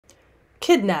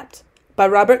Kidnapped by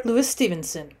Robert Louis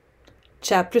Stevenson.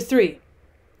 Chapter 3.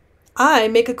 I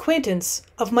make acquaintance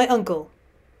of my uncle.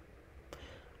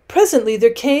 Presently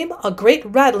there came a great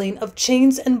rattling of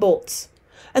chains and bolts,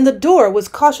 and the door was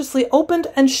cautiously opened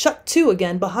and shut to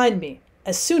again behind me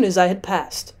as soon as I had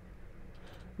passed.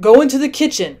 "Go into the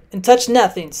kitchen and touch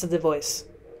nothing," said the voice,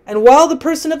 and while the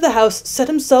person of the house set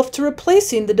himself to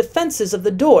replacing the defences of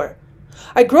the door,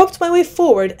 I groped my way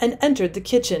forward and entered the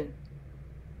kitchen.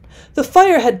 The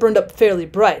fire had burned up fairly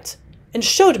bright, and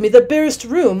showed me the barest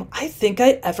room I think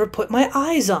I ever put my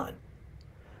eyes on.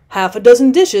 Half a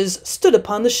dozen dishes stood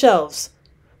upon the shelves.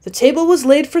 The table was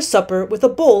laid for supper with a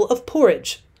bowl of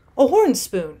porridge, a horn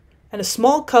spoon, and a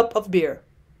small cup of beer.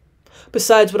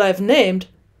 Besides what I have named,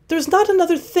 there is not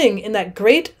another thing in that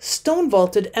great,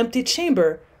 stone-vaulted, empty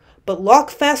chamber but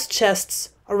lock-fast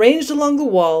chests arranged along the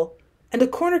wall, and a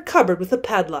corner cupboard with a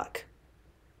padlock.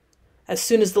 As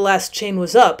soon as the last chain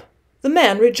was up, the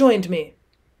man rejoined me.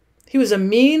 He was a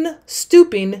mean,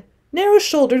 stooping,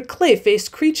 narrow-shouldered,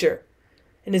 clay-faced creature,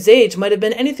 and his age might have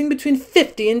been anything between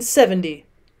 50 and 70.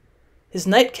 His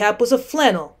nightcap was of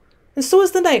flannel, and so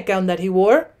was the nightgown that he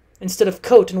wore, instead of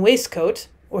coat and waistcoat,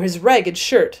 or his ragged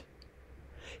shirt.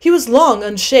 He was long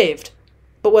unshaved,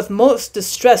 but what most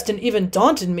distressed and even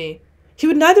daunted me, he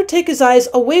would neither take his eyes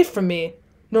away from me,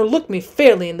 nor look me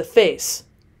fairly in the face.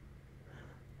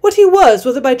 What he was,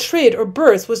 whether by trade or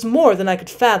birth, was more than I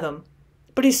could fathom,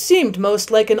 but he seemed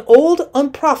most like an old,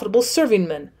 unprofitable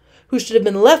servingman, who should have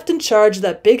been left in charge of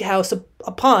that big house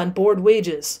upon board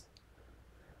wages.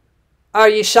 "Are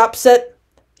ye shop set?"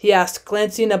 he asked,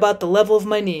 glancing about the level of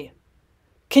my knee.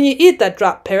 "Can ye eat that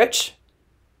drop parritch?"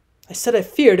 I said I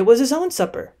feared it was his own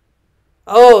supper.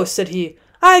 "Oh," said he,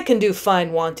 "I can do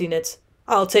fine wanting it.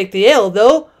 I'll take the ale,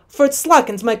 though, for it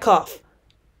slackens my cough."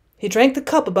 He drank the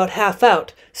cup about half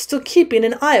out, still keeping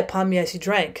an eye upon me as he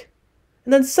drank,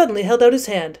 and then suddenly held out his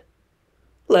hand.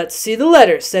 "Let's see the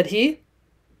letter," said he.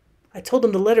 I told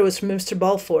him the letter was from Mr.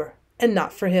 Balfour, and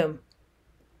not for him.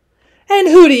 "And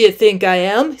who do you think I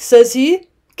am?" says he.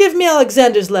 "Give me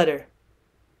Alexander's letter."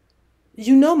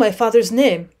 "You know my father's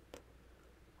name."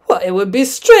 "Well, it would be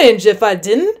strange if I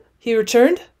didn't," he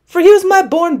returned, "for he was my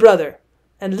born brother,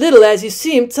 and little as you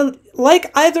seem to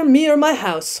like either me or my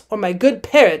house, or my good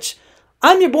parritch,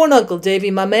 I'm your born uncle,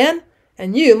 Davy, my man,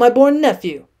 and you my born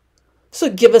nephew. So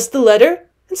give us the letter,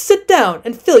 and sit down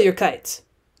and fill your kite."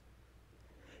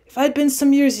 If I had been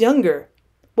some years younger,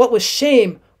 what with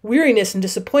shame, weariness, and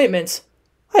disappointment,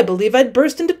 I believe I'd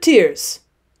burst into tears.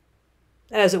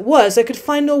 As it was, I could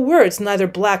find no words, neither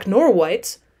black nor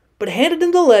white, but handed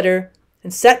him the letter,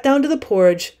 and sat down to the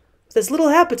porridge, with as little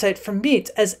appetite for meat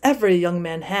as ever a young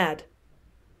man had.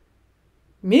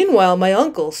 Meanwhile my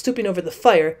uncle, stooping over the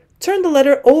fire, turned the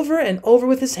letter over and over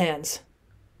with his hands.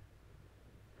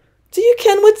 "Do you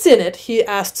ken what's in it?" he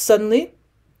asked suddenly.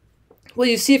 "Will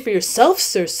you see for yourself,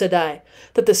 sir," said I,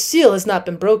 "that the seal has not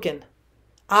been broken?"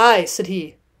 "Aye," said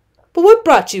he. "But what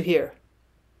brought you here?"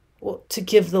 "Well, to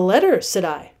give the letter," said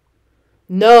I.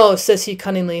 "No," says he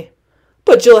cunningly,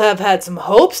 "but you'll have had some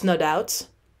hopes, no doubt."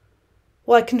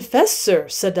 "Well, I confess, sir,"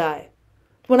 said I,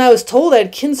 "when I was told I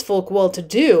had kinsfolk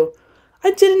well-to-do, I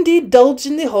did indeed indulge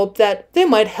in the hope that they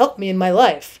might help me in my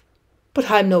life. But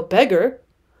I'm no beggar.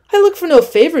 I look for no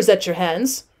favours at your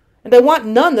hands, and I want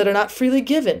none that are not freely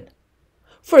given.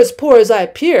 For as poor as I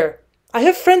appear, I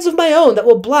have friends of my own that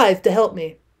will blithe to help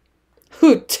me."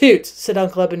 "Hoot toot," said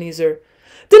Uncle Ebenezer,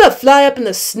 "dinna fly up in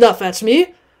the snuff at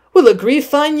me. We'll agree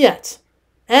fine yet.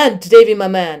 And, Davy, my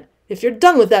man, if you're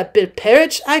done with that bit of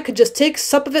parritch, I could just take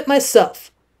sup of it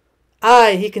myself.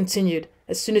 Aye," he continued,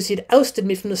 as soon as he'd ousted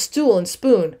me from the stool and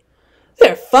spoon,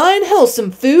 "they're fine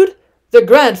wholesome food. They're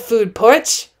grand food,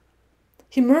 porridge."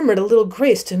 He murmured a little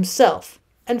grace to himself,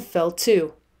 and fell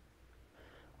to.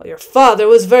 "Well, your father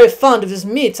was very fond of his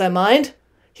meat, I mind.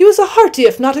 He was a hearty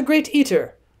if not a great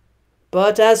eater.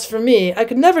 But as for me, I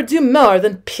could never do mair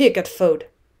than peek at food."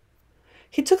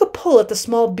 He took a pull at the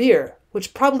small beer,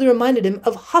 which probably reminded him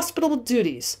of hospitable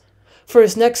duties, for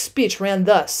his next speech ran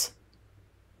thus: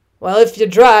 "Well, if you're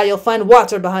dry, you'll find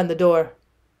water behind the door."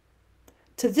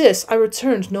 To this I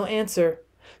returned no answer,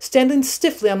 standing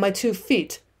stiffly on my 2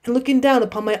 feet, and looking down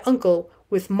upon my uncle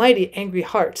with mighty angry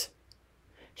heart.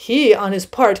 He, on his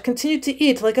part, continued to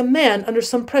eat like a man under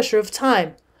some pressure of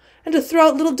time, and to throw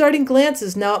out little darting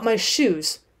glances now at my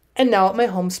shoes, and now at my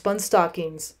homespun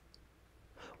stockings.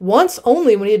 Once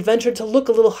only, when he had ventured to look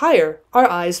a little higher, our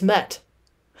eyes met.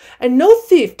 And no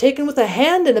thief taken with a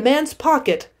hand in a man's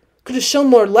pocket could have shown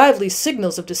more lively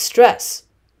signals of distress.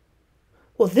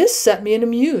 Well, this set me in a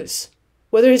muse,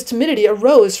 whether his timidity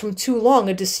arose from too long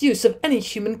a disuse of any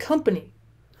human company.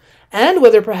 and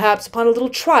whether perhaps upon a little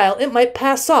trial it might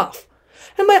pass off,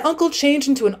 and my uncle change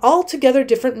into an altogether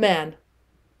different man.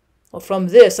 Well, from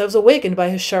this I was awakened by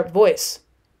his sharp voice.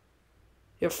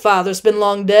 "Your father's been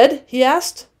long dead?" he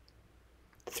asked.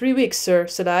 "3 weeks, sir,"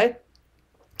 said I.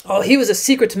 "Oh, he was a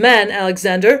secret man,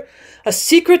 Alexander. A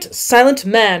secret, silent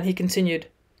man," he continued.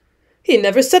 "He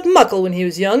never said muckle when he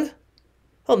was young.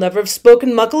 He'll never have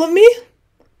spoken muckle of me?"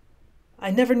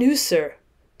 "I never knew, sir,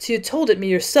 till you told it me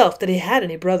yourself that he had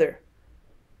any brother."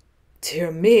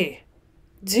 Dear me,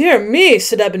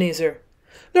 said Ebenezer.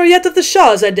 "Nor yet of the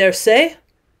Shaws, I dare say?"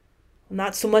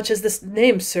 "Not so much as this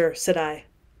name, sir," said I.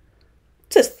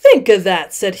 "To think of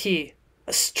that," said he.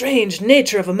 "A strange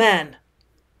nature of a man."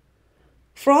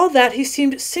 For all that he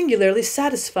seemed singularly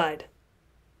satisfied.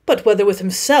 But whether with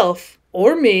himself,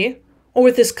 or me, or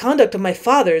with this conduct of my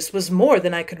father's, was more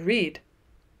than I could read.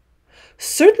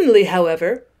 Certainly,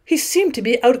 however, he seemed to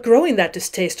be outgrowing that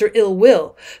distaste or ill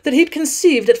will that he'd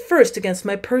conceived at first against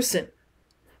my person.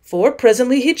 For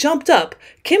presently he jumped up,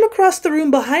 came across the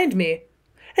room behind me,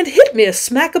 and hit me a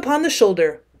smack upon the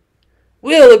shoulder.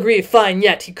 "We'll agree fine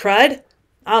yet," he cried.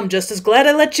 "I'm just as glad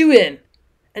I let you in.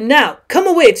 And now come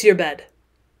away to your bed."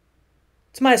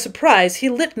 To my surprise, he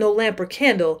lit no lamp or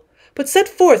candle, but set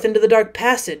forth into the dark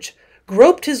passage,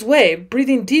 groped his way,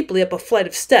 breathing deeply up a flight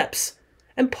of steps,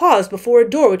 and paused before a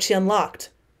door which he unlocked.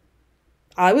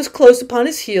 I was close upon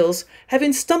his heels,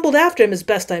 having stumbled after him as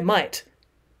best I might,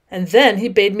 and then he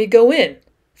bade me go in,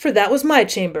 for that was my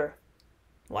chamber.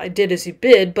 Well, I did as he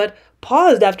bid, but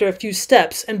paused after a few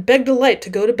steps, and begged a light to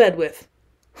go to bed with.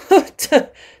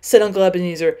 Said Uncle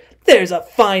Ebenezer, "There's a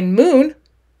fine moon."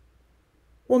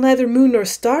 "Well, neither moon nor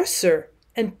stars, sir,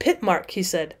 and pit mark," he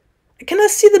said. "I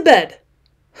cannot see the bed."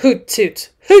 "Hoot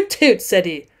toot, said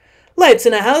he. "Lights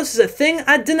in a house is a thing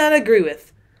I do not agree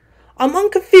with. I'm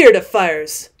uncafeared of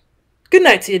fires. Good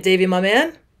night to you, Davy, my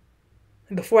man."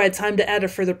 And before I had time to add a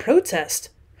further protest,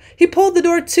 he pulled the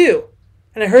door to,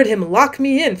 and I heard him lock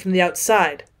me in from the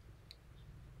outside.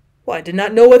 Well, I did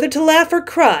not know whether to laugh or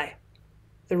cry.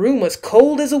 The room was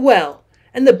cold as a well,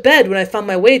 and the bed, when I found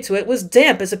my way to it, was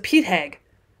damp as a peat hag.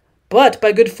 But,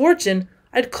 by good fortune,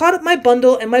 I had caught up my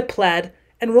bundle and my plaid,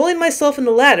 and rolling myself in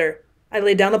the latter, I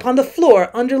lay down upon the floor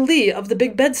under lee of the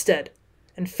big bedstead,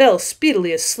 and fell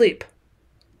speedily asleep.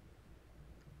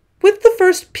 With the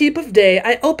first peep of day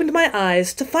I opened my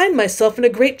eyes to find myself in a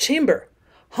great chamber,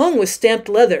 hung with stamped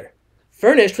leather,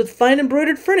 furnished with fine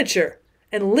embroidered furniture,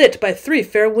 and lit by 3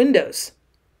 fair windows.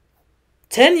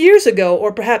 10 years ago,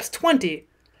 or perhaps 20,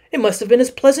 it must have been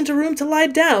as pleasant a room to lie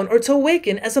down or to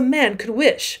awaken as a man could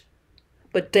wish.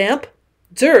 But damp,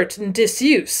 dirt, and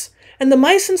disuse, and the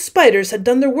mice and spiders had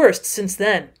done their worst since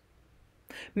then.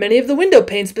 Many of the window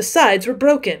panes besides were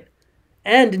broken,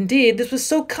 and indeed this was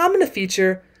so common a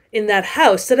feature in that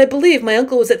house that I believe my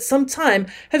uncle was at some time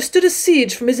have stood a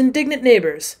siege from his indignant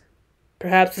neighbours,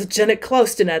 perhaps with Jennet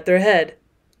Clouston at their head.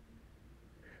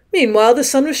 Meanwhile the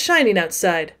sun was shining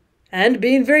outside, and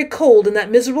being very cold in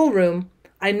that miserable room,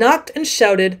 I knocked and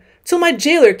shouted till my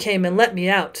jailer came and let me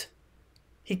out.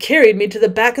 He carried me to the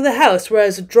back of the house where I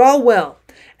was to draw a well,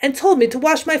 and told me to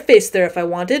wash my face there if I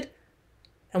wanted.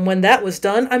 And when that was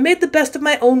done, I made the best of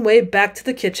my own way back to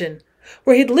the kitchen,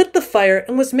 where he'd lit the fire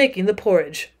and was making the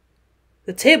porridge.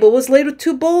 The table was laid with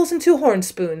 2 bowls and 2 horn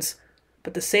spoons,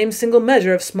 but the same single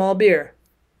measure of small beer.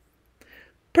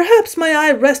 Perhaps my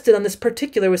eye rested on this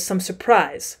particular with some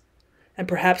surprise, and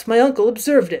perhaps my uncle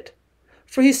observed it,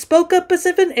 for he spoke up as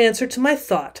if in answer to my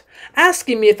thought,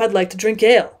 asking me if I'd like to drink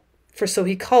ale, for so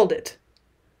he called it.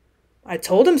 I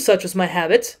told him such was my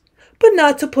habit, but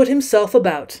not to put himself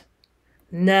about.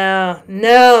 Now,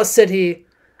 said he,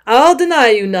 "I'll deny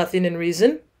you nothing in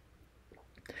reason."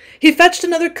 He fetched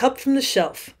another cup from the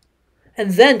shelf,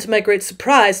 and then, to my great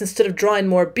surprise, instead of drawing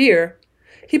more beer,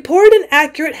 he poured an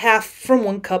accurate half from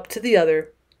one cup to the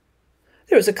other.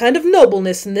 There was a kind of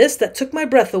nobleness in this that took my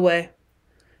breath away.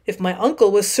 If my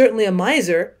uncle was certainly a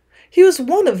miser, he was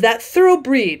one of that thorough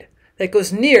breed that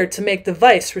goes near to make the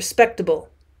vice respectable.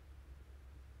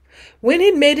 When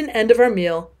he'd made an end of our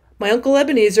meal, my Uncle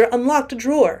Ebenezer unlocked a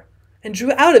drawer, and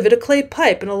drew out of it a clay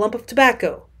pipe and a lump of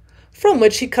tobacco, from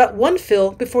which he cut 1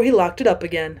 fill before he locked it up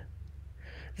again.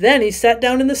 Then he sat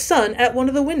down in the sun at one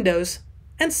of the windows,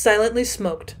 and silently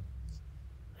smoked.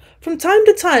 From time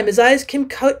to time his eyes came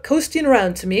coasting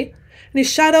round to me, and he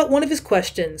shot out one of his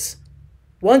questions.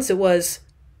 Once it was,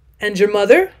 "And your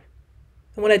mother?"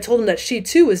 And when I told him that she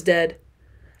too was dead,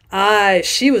 "Aye,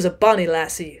 she was a bonny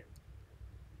lassie."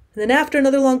 And then after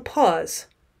another long pause,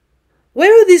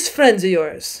 "Where are these friends of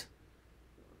yours?"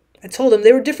 I told him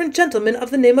they were different gentlemen of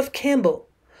the name of Campbell,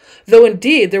 though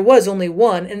indeed there was only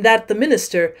one, and that the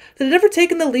minister, that had ever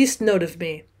taken the least note of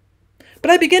me.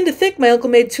 But I began to think my uncle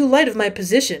made too light of my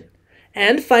position,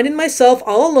 and finding myself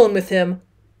all alone with him,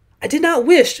 I did not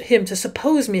wish him to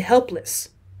suppose me helpless.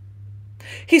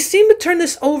 He seemed to turn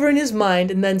this over in his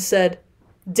mind, and then said,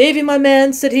 "Davy, my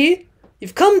man," said he,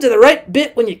 "you've come to the right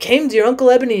bit when you came to your Uncle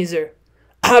Ebenezer.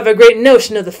 I've a great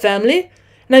notion of the family,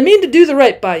 and I mean to do the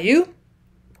right by you.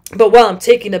 But while I'm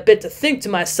taking a bit to think to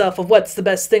myself of what's the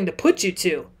best thing to put you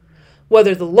to,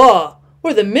 whether the law,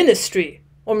 or the ministry,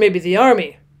 or maybe the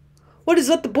army, what is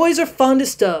what the boys are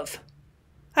fondest of?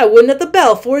 I wouldn't at the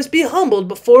Balfours be humbled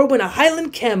before when a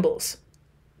Highland Campbell's.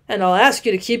 And I'll ask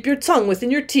you to keep your tongue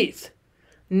within your teeth.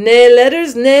 Nae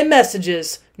letters, nae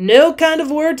messages, no kind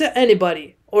of word to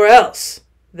anybody, or else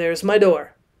there's my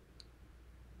door."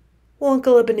 "Well,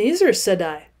 Uncle Ebenezer," said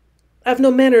I, "I've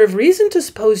no manner of reason to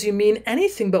suppose you mean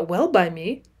anything but well by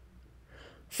me.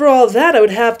 For all that, I would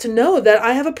have to know that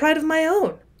I have a pride of my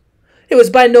own. It was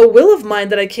by no will of mine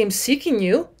that I came seeking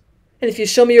you, and if you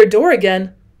show me your door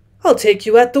again, I'll take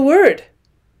you at the word."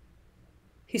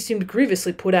 He seemed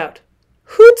grievously put out.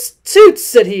 "Hoots toots,"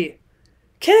 said he.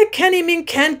 "Can't canny mean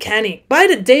can't canny.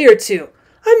 Bide a day or two.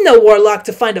 I'm no warlock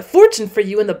to find a fortune for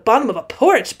you in the bottom of a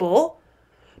porridge bowl.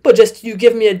 But just you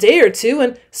give me a day or two,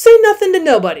 and say nothing to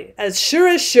nobody, as sure,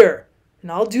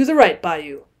 and I'll do the right by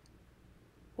you."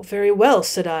 "Well, very well,"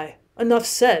 said I. "Enough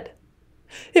said.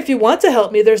 If you want to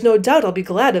help me, there's no doubt I'll be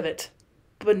glad of it.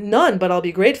 But none but I'll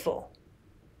be grateful."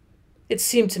 It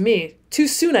seemed to me, too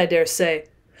soon I dare say,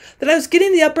 that I was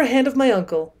getting the upper hand of my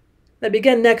uncle. I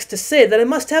began next to say that I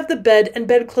must have the bed and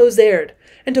bedclothes aired,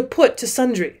 and to put to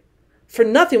sundry, for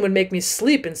nothing would make me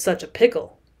sleep in such a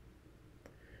pickle.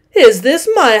 "Is this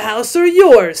my house or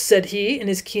yours?" said he, in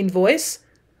his keen voice,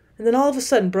 and then all of a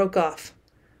sudden broke off.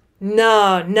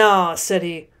 "No," said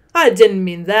he, "I didn't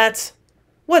mean that.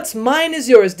 What's mine is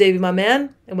yours, Davy, my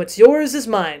man, and what's yours is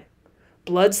mine.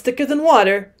 Blood's thicker than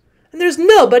water, and there's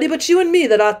nobody but you and me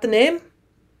that ought the name."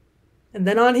 And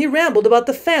then on he rambled about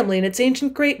the family and its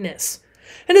ancient greatness,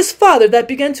 and his father that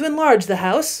began to enlarge the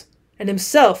house, and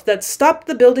himself that stopped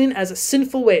the building as a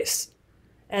sinful waste.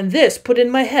 And this put in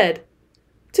my head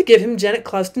to give him Janet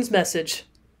Clouston's message.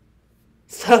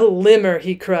 "The limmer,"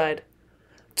 he cried.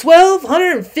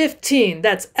 1,215,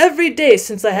 that's every day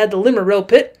since I had the limmer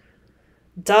rope it.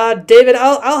 Dod, David,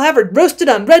 I'll have her roasted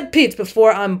on red peats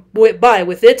before I'm by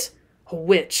with it. A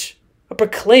witch, a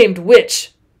proclaimed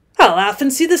witch. I'll often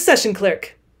see the session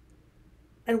clerk."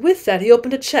 And with that he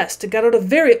opened a chest and got out a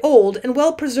very old and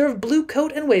well-preserved blue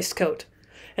coat and waistcoat,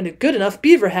 and a good enough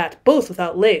beaver hat, both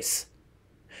without lace.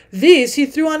 These he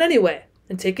threw on anyway,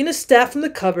 and taking a staff from the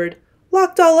cupboard,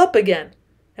 locked all up again,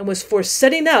 and was for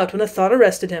setting out when a thought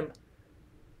arrested him.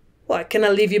 "Why can I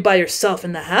leave you by yourself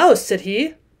in the house?" said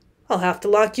he. "I'll have to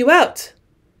lock you out."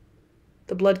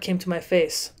 The blood came to my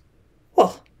face.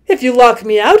 "Well, if you lock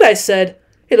me out," I said,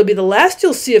 "it'll be the last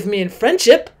you'll see of me in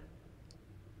friendship."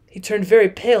 He turned very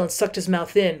pale and sucked his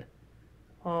mouth in.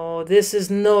 "Oh, this is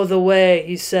no the way,"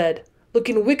 he said,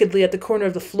 looking wickedly at the corner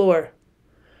of the floor.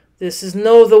 "This is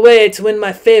no the way to win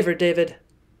my favour, David."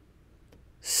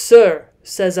 "Sir,"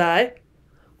 says I,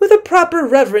 "with a proper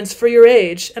reverence for your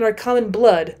age and our common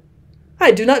blood,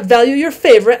 I do not value your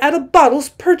favour at a bottle's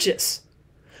purchase.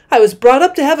 I was brought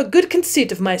up to have a good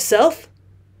conceit of myself,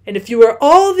 and if you were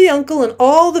all the uncle and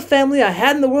all the family I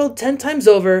had in the world 10 times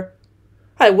over,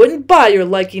 I wouldn't buy your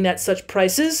liking at such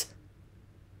prices."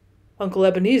 Uncle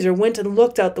Ebenezer went and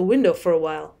looked out the window for a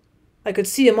while. I could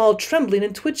see him all trembling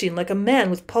and twitching like a man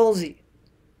with palsy.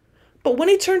 But when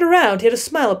he turned around, he had a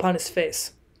smile upon his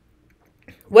face.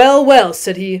 Well,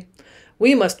 said he,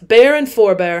 "we must bear and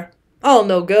forbear. I'll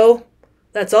no go.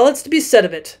 That's all that's to be said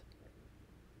of it."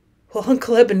 "Well,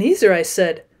 Uncle Ebenezer," I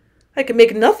said, "I can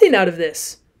make nothing out of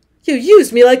this. You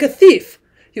use me like a thief.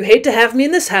 You hate to have me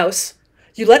in this house.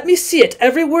 You let me see it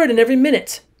every word and every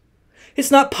minute. It's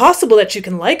not possible that you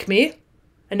can like me.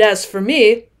 And as for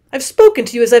me, I've spoken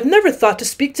to you as I've never thought to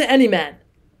speak to any man.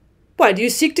 Why do you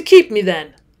seek to keep me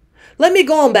then? Let me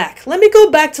go on back. Let me go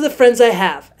back to the friends I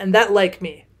have, and that like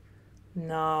me."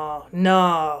 No,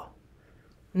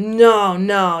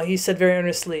 he said very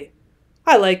earnestly.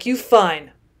 "I like you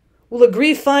fine. We'll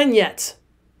agree fine yet.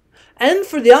 And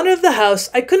for the honour of the house,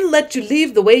 I couldn't let you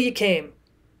leave the way you came.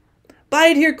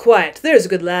 Bide here quiet, there's a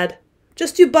good lad.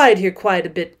 Just you bide here quiet a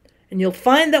bit, and you'll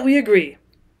find that we agree."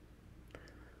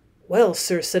 "Well,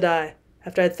 sir," said I,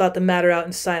 after I had thought the matter out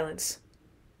in silence,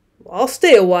 "I'll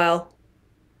stay a while.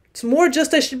 It's more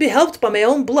just I should be helped by my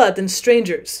own blood than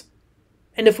strangers.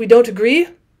 And if we don't agree,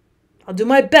 I'll do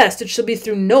my best it shall be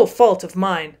through no fault of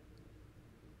mine.